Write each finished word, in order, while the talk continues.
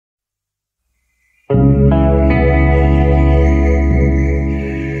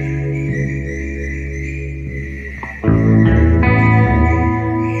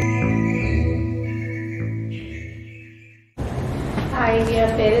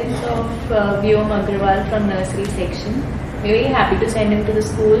parents of Vyom Agrawal from nursery section. We're very happy to send him to the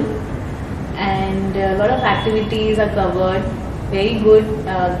school, and a lot of activities are covered. Very good.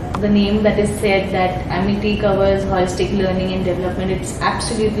 The name that is said that Amity covers holistic learning and development, it's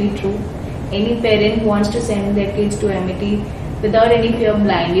absolutely true. Any parent wants to send their kids to Amity without any fear of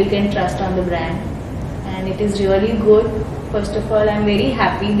blind. You can trust on the brand, and it is really good. First of all, I'm very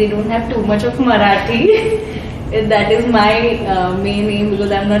happy they don't have too much of Marathi. That is my main aim,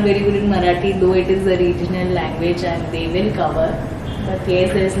 because I'm not very good in Marathi, though it is a regional language and they will cover. But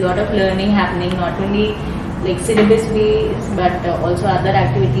yes, there is a lot of learning happening, not only like syllabus based, but also other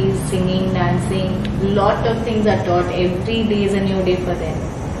activities, singing, dancing. Lot of things are taught. Every day is a new day for them.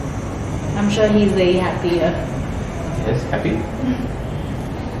 I'm sure he is very happy here. Yes, happy.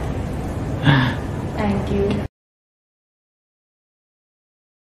 Thank you.